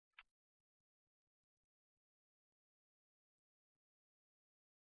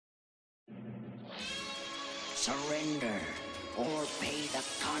Surrender, or pay the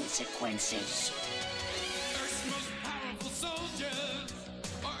consequences. Earth's most powerful soldiers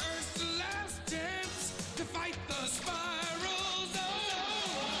are Earth's last chance to fight the spiral zone.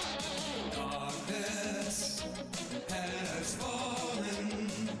 Darkness has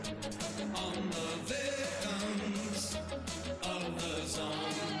fallen on the victims of the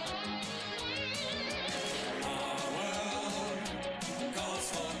zone. Our world calls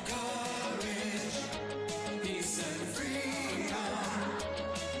for courage, peace and freedom.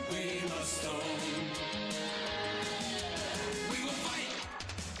 We must own. We will fight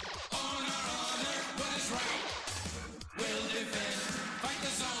on our honor, what is right. We'll defend, fight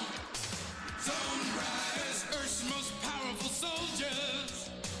the zone. Zone Riders, Earth's most powerful soldiers,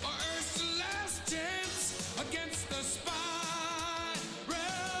 are Earth's last chance against the spiral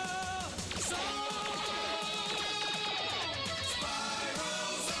zone.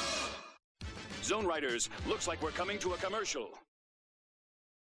 Spiral zone. Zone Riders, looks like we're coming to a commercial.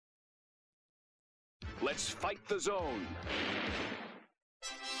 Let's fight the zone.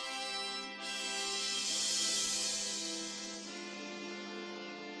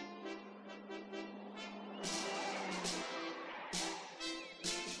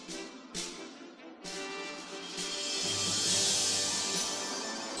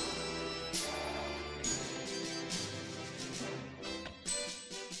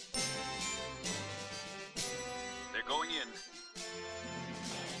 They're going in.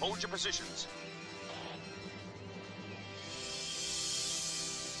 Hold your positions.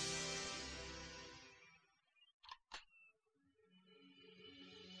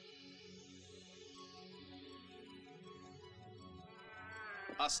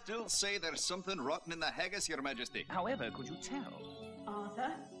 I still say there's something rotten in the haggis, Your Majesty. However, could you tell?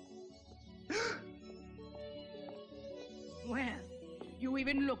 Arthur? Well, you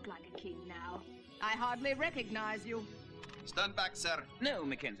even look like a king now. I hardly recognize you. Stand back, sir. No,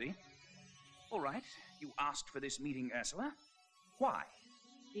 Mackenzie. All right, you asked for this meeting, Ursula. Why?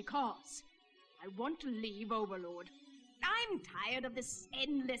 Because I want to leave Overlord. I'm tired of this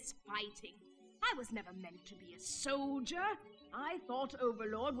endless fighting. I was never meant to be a soldier. I thought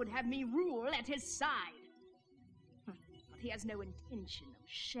Overlord would have me rule at his side. But he has no intention of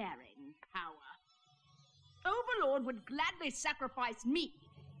sharing power. Overlord would gladly sacrifice me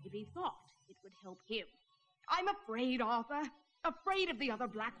if he thought it would help him. I'm afraid, Arthur. Afraid of the other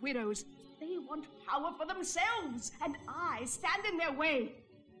Black Widows. They want power for themselves, and I stand in their way.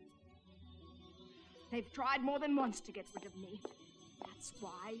 They've tried more than once to get rid of me. That's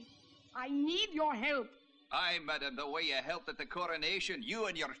why I need your help. Aye, madam, the way you helped at the coronation, you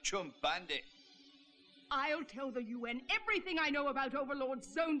and your chum Bandit. I'll tell the UN everything I know about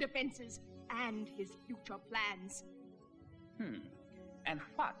Overlord's zone defenses and his future plans. And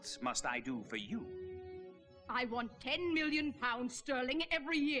what must I do for you? I want 10 million pounds sterling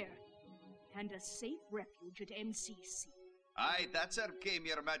every year, and a safe refuge at MCC. Aye, that's our game,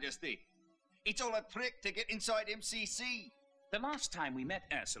 Your Majesty. It's all a trick to get inside MCC. The last time we met,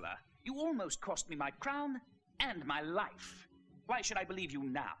 Ursula, you almost cost me my crown and my life. Why should I believe you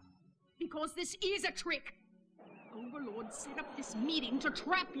now? Because this is a trick. Overlord set up this meeting to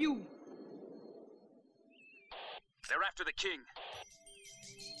trap you. They're after the king.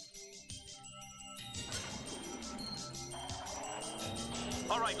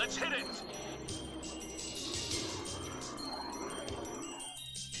 All right, let's hit it.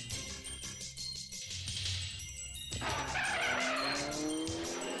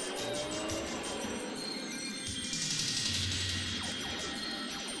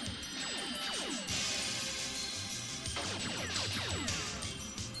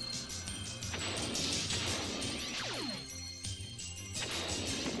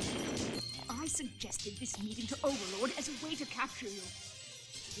 I suggested this meeting to Overlord as a way to capture you.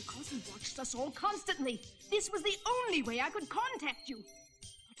 Because he watched us all constantly. This was the only way I could contact you.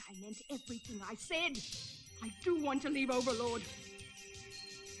 But I meant everything I said. I do want to leave Overlord.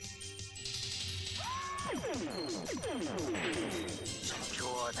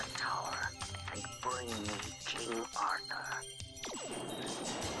 Secure the tower and bring me King Arthur.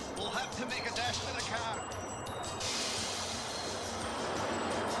 We'll have to make a dash to the car.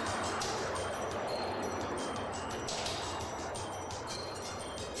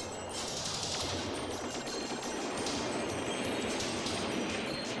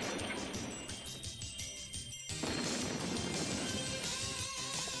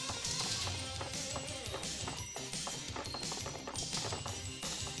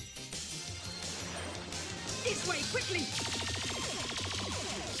 This way, quickly!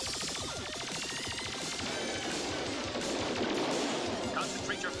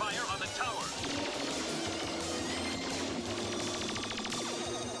 Concentrate your fire on the tower.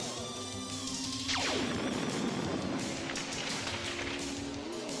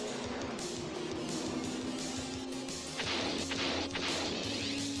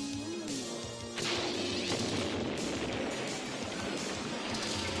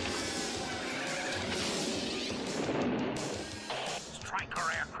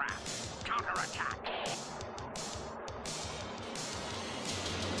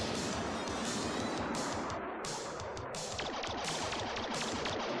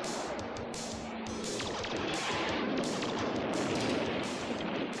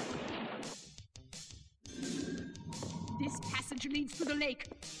 passage leads to the lake.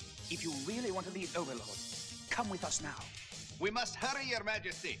 If you really want to leave Overlord, come with us now. We must hurry, Your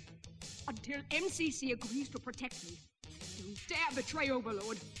Majesty. Until MCC agrees to protect me, don't dare betray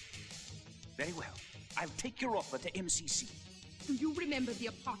Overlord. Very well. I'll take your offer to MCC. Do you remember the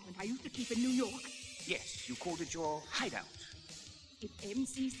apartment I used to keep in New York? Yes, you called it your hideout. If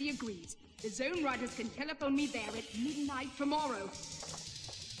MCC agrees, the Zone Riders can telephone me there at midnight tomorrow.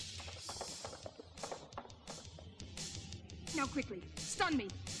 Now quickly, stun me.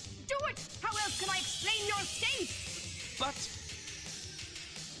 Do it! How else can I explain your escape? But...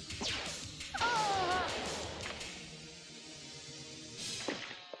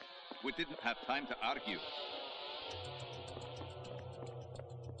 We didn't have time to argue.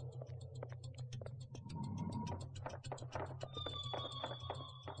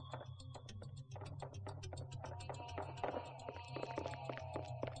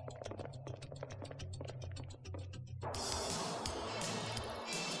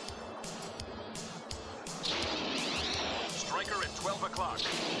 Striker at 12 o'clock.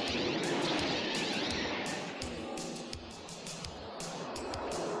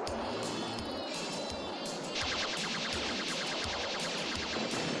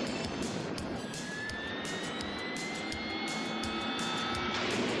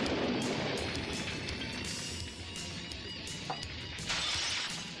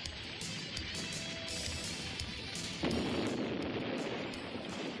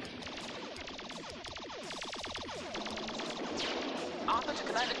 Arthur to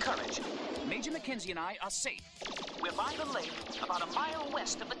Commander Courage. Major Mackenzie and I are safe. We're by the lake, about a mile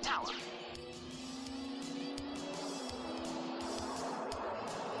west of the tower.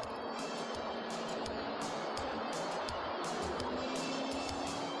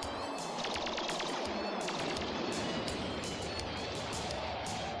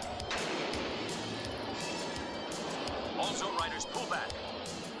 All Zone Riders, pull back.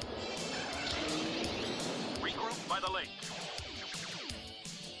 Regroup by the lake.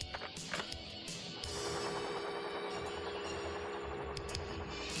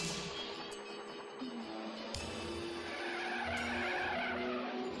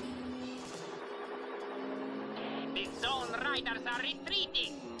 The Zone Riders are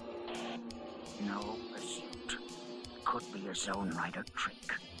retreating. No pursuit. Could be a Zone Rider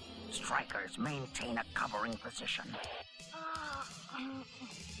trick. Strikers maintain a covering position.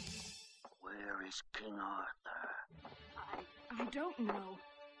 Where is King Arthur? I don't know.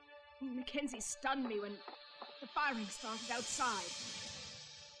 Mackenzie stunned me when the firing started outside.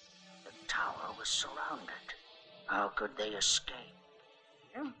 The tower was surrounded. How could they escape?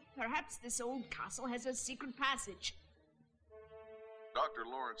 Well, perhaps this old castle has a secret passage. Dr.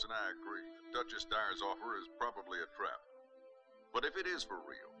 Lawrence and I agree that Duchess Dyer's offer is probably a trap. But if it is for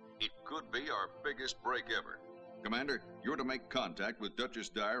real, it could be our biggest break ever. Commander, you're to make contact with Duchess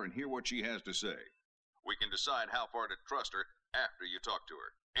Dyer and hear what she has to say. We can decide how far to trust her after you talk to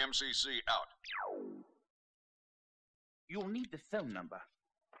her. MCC out. You'll need the phone number.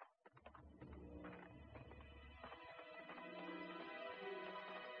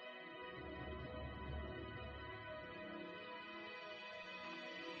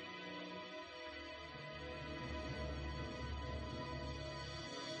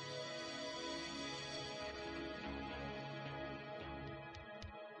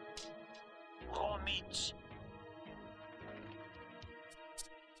 Romits.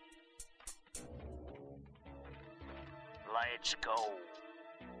 Let's go.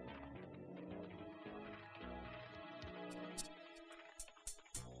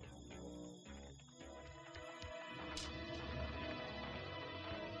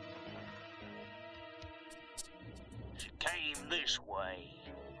 She came this way.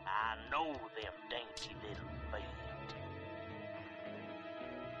 I know them dainty little feet.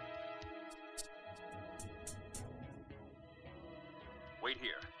 Wait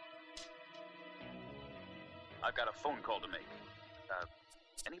here. I've got a phone call to make.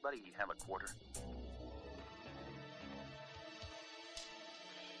 Anybody have a quarter?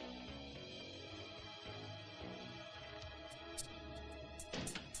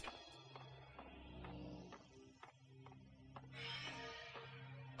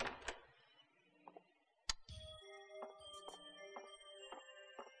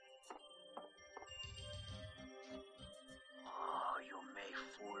 You may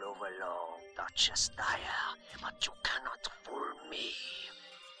fool Overlord, Duchess Dyer, but you cannot fool me.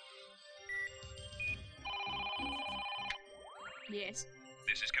 Yes,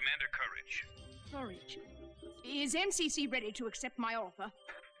 This is Commander Courage. Courage. Is MCC ready to accept my offer?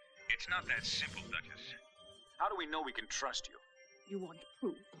 It's not that simple, Duchess. How do we know we can trust you? You want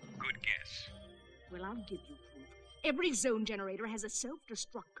proof? Good guess. Well, I'll give you proof. Every zone generator has a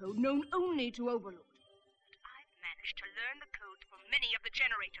self-destruct code known only to Overlord. But I've managed to learn the code for many of the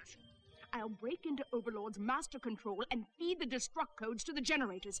generators. I'll break into Overlord's master control and feed the destruct codes to the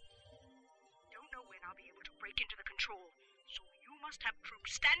generators. Don't know when I'll be able to break into the control, so you must have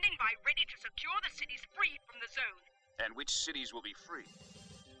troops standing by ready to secure the cities free from the zone. And which cities will be free?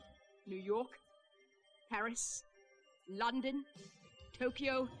 New York, Paris, London,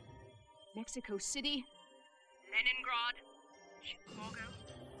 Tokyo, Mexico City, Leningrad, Chicago,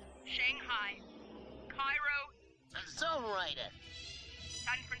 Shanghai, Cairo, A Zone Rider.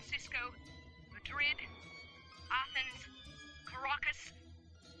 San Francisco, Madrid, Athens, Caracas.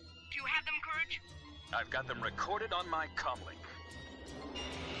 Do you have them, Courage? I've got them recorded on my comlink.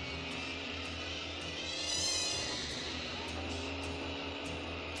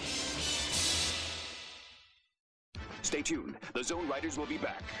 Stay tuned. The Zone Riders will be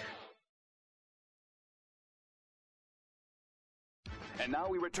back. And now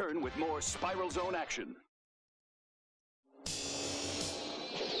we return with more Spiral Zone action.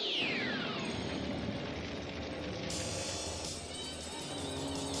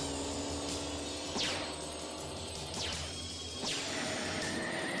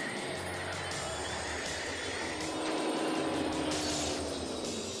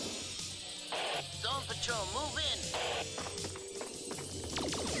 Zone Patrol, move in.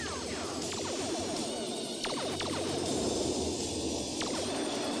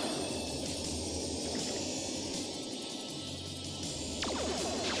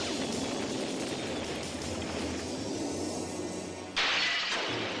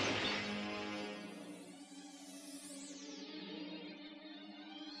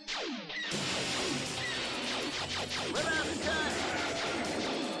 We're out of time.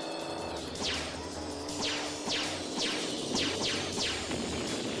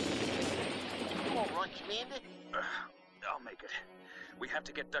 You won't run, Commander? I'll make it. We have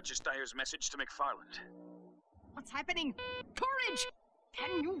to get Duchess Dyer's message to McFarland. What's happening? Courage!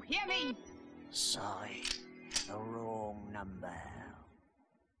 Can you hear me? Sorry, the wrong number.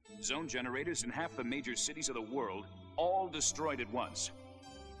 Zone generators in half the major cities of the world, all destroyed at once.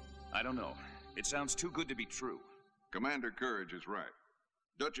 I don't know. It sounds too good to be true. Commander Courage is right.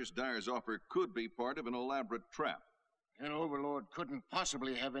 Duchess Dyer's offer could be part of an elaborate trap. And Overlord couldn't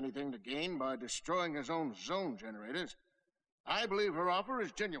possibly have anything to gain by destroying his own zone generators. I believe her offer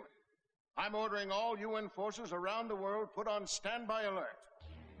is genuine. I'm ordering all UN forces around the world put on standby alert.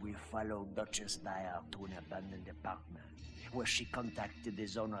 We followed Duchess Dyer to an abandoned apartment, where she contacted the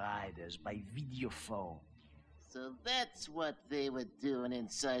Zone Riders by video phone. So that's what they were doing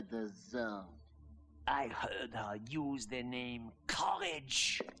inside the zone. I heard her use the name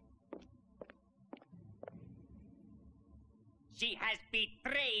Courage. She has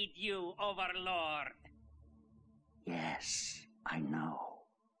betrayed you, Overlord. Yes, I know.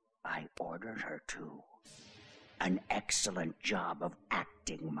 I ordered her to. An excellent job of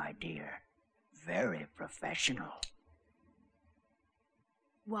acting, my dear. Very professional.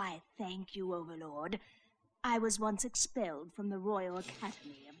 Why, thank you, Overlord. I was once expelled from the Royal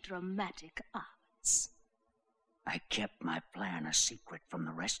Academy of Dramatic Arts. I kept my plan a secret from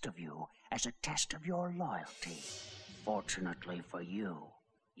the rest of you as a test of your loyalty. Fortunately for you,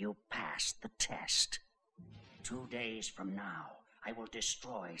 you passed the test. 2 days from now, I will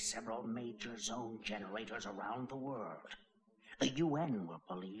destroy several major zone generators around the world. The UN will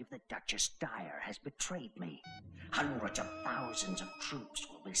believe that Duchess Dyer has betrayed me. Hundreds of thousands of troops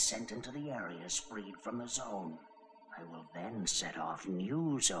will be sent into the areas freed from the zone. I will then set off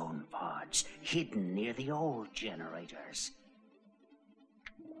new zone pods hidden near the old generators.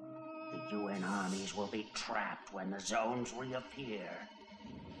 The UN armies will be trapped when the zones reappear.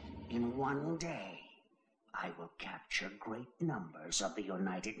 In 1 day, I will capture great numbers of the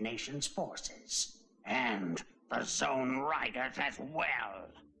United Nations forces, and the Zone Riders as well.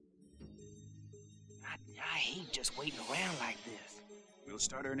 I hate just waiting around like this. We'll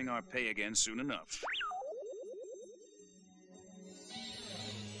start earning our pay again soon enough.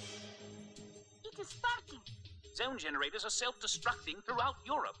 It is sparking. Zone generators are self-destructing throughout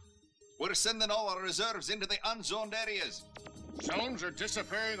Europe. We're sending all our reserves into the unzoned areas. Zones are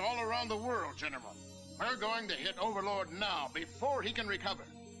disappearing all around the world, General. We're going to hit Overlord now, before he can recover.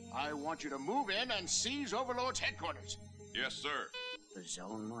 I want you to move in and seize Overlord's headquarters. Yes, sir. The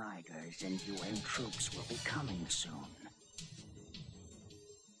Zone Riders and UN troops will be coming soon.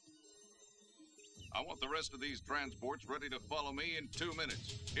 I want the rest of these transports ready to follow me in 2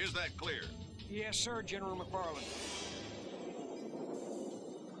 minutes. Is that clear? Yes, sir, General McFarland.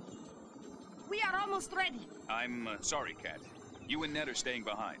 We are almost ready. I'm sorry, Cat. You and Ned are staying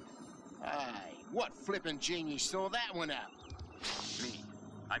behind. Aye, What flippin' genius throw that one out? Me.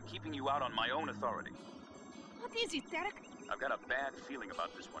 I'm keeping you out on my own authority. What is it, Derek? I've got a bad feeling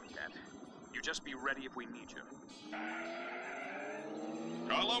about this one, Cat. You just be ready if we need you.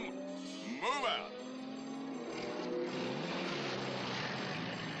 Column, move out.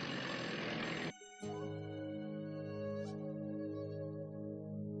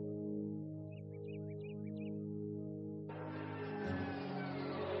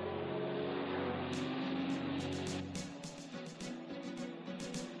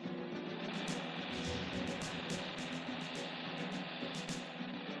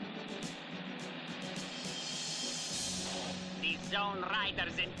 Zone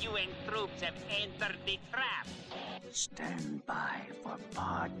riders and UN troops have entered the trap. Stand by for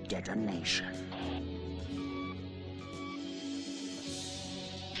pod detonation.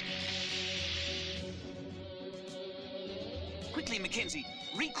 Quickly, Mackenzie,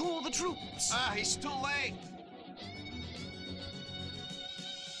 recall the troops. Ah, he's too late.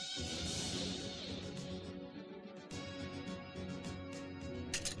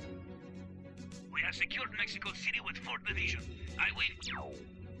 We have secured Mexico City with 4th Division. I win.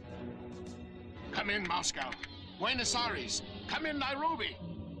 Come in, Moscow. Buenos Aires. Come in, Nairobi.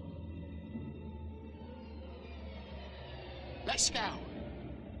 Let's go.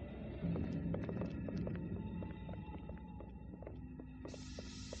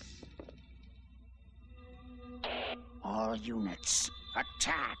 All units,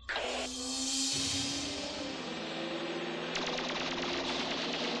 attack.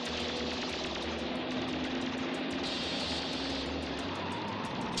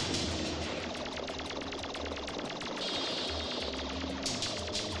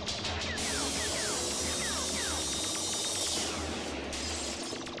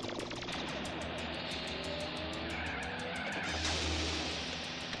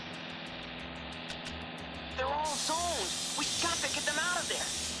 They're all zones. We got to get them out of there.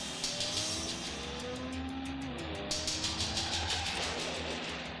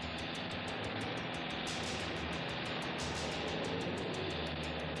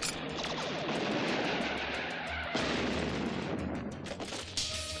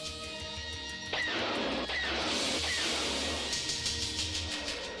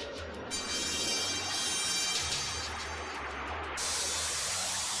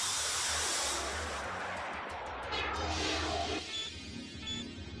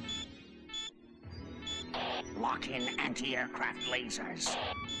 Lock in anti-aircraft lasers.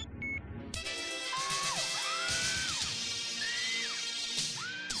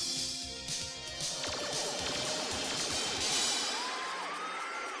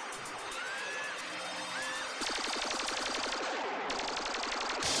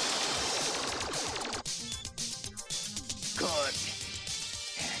 Good.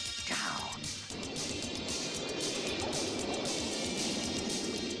 They're down.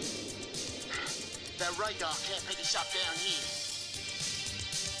 The radar can't pick us up down here.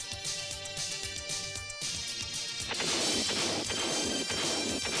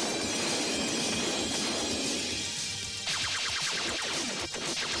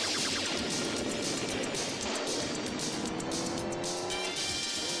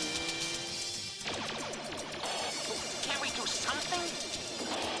 Can't we do something?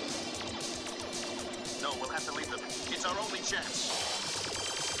 No, we'll have to leave them. It's our only chance.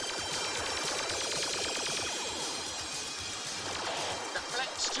 The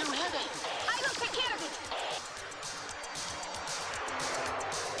flak's too heavy. I will take care of it.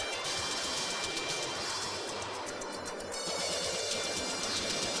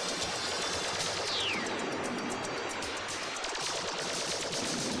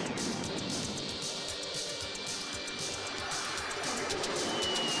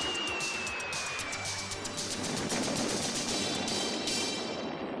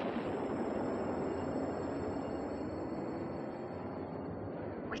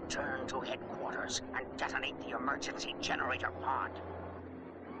 Return to headquarters and detonate the emergency generator pod.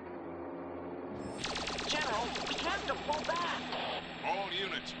 General, we have to pull back. All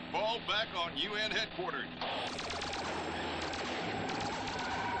units, fall back on UN headquarters.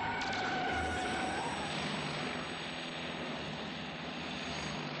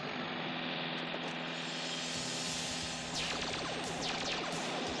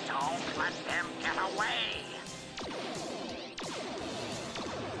 Don't let them get away.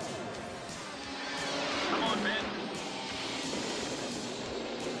 Come on, Ben.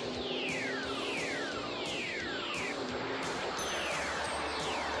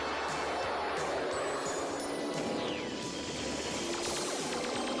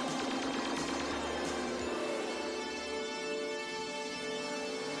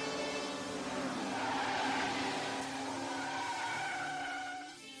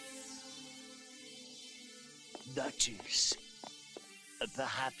 Duchess,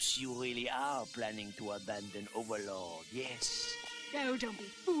 perhaps you really are planning to abandon Overlord, yes? No, don't be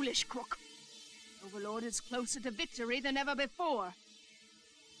foolish, Crook. Overlord is closer to victory than ever before.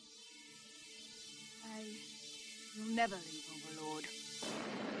 I will never leave Overlord.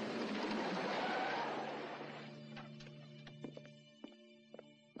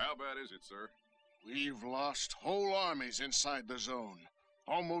 How bad is it, sir? We've lost whole armies inside the zone.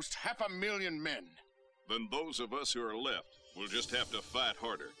 Almost 500,000 men. Then those of us who are left will just have to fight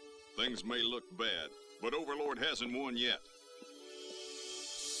harder. Things may look bad, but Overlord hasn't won yet.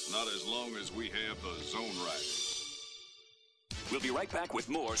 Not as long as we have the Zone Riders. We'll be right back with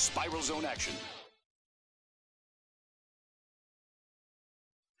more Spiral Zone action.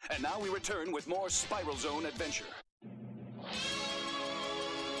 And now we return with more Spiral Zone adventure.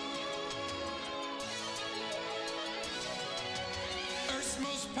 Earth's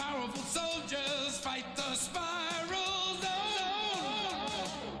most powerful soldiers fight the Spiral Zone.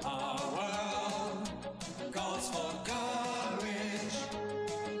 Our world calls for courage,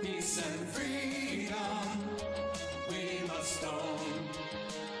 peace and freedom. We must own.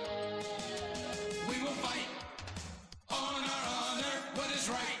 We will fight on our honor. What is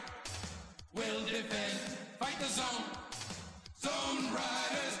right? We'll defend. Fight the zone. Zone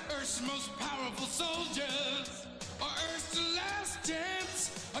Riders, Earth's most powerful soldiers. Or Earth's last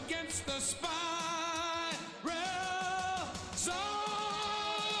chance against the Spiral